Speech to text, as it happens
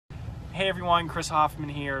Hey everyone, Chris Hoffman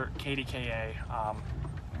here, KDKA.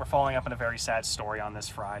 We're following up on a very sad story on this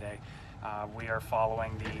Friday. We are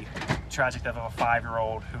following the tragic death of a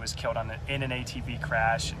 5-year-old who was killed in an ATV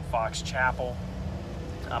crash in Fox Chapel.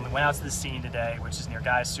 We went out to the scene today, which is near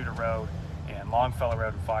Guys Suter Road and Longfellow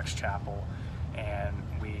Road in Fox Chapel, and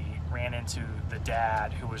we ran into the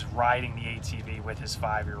dad who was riding the ATV with his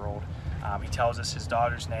 5-year-old. He tells us his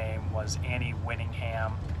daughter's name was Annie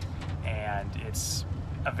Winningham, and it's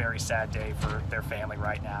a very sad day for their family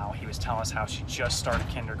right now. He was telling us how she just started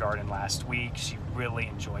kindergarten last week. She really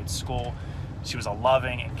enjoyed school. She was a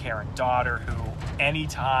loving and caring daughter who,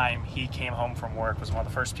 anytime he came home from work, was one of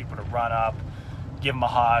the first people to run up, give him a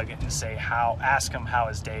hug, and ask him how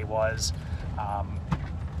his day was.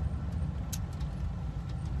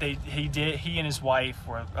 He and his wife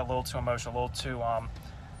were a little too emotional,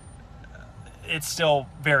 it's still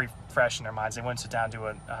very fresh in their minds. They wouldn't sit down and do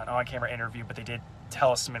an on-camera interview, but they did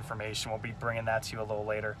tell us some information. We'll be bringing that to you a little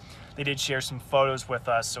later. They did share some photos with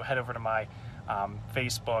us, so head over to my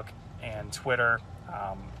Facebook and Twitter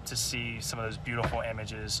to see some of those beautiful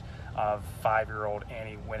images of 5-year-old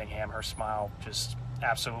Annie Winningham. Her smile just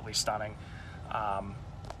absolutely stunning.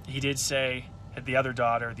 He did say the other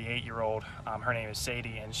daughter, the 8-year-old, her name is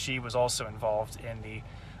Sadie, and she was also involved in the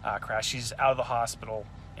crash. She's out of the hospital,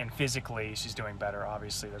 and physically she's doing better.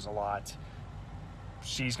 Obviously there's a lot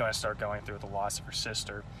she's going to start going through with the loss of her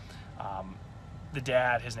sister. The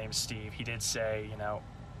dad, his name is Steve, he did say,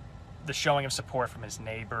 the showing of support from his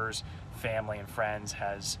neighbors, family, and friends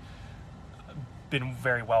has been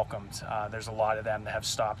very welcomed. There's a lot of them that have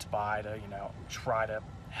stopped by to, try to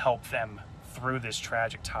help them through this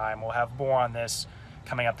tragic time. We'll have more on this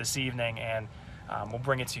coming up this evening, and we'll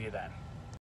bring it to you then.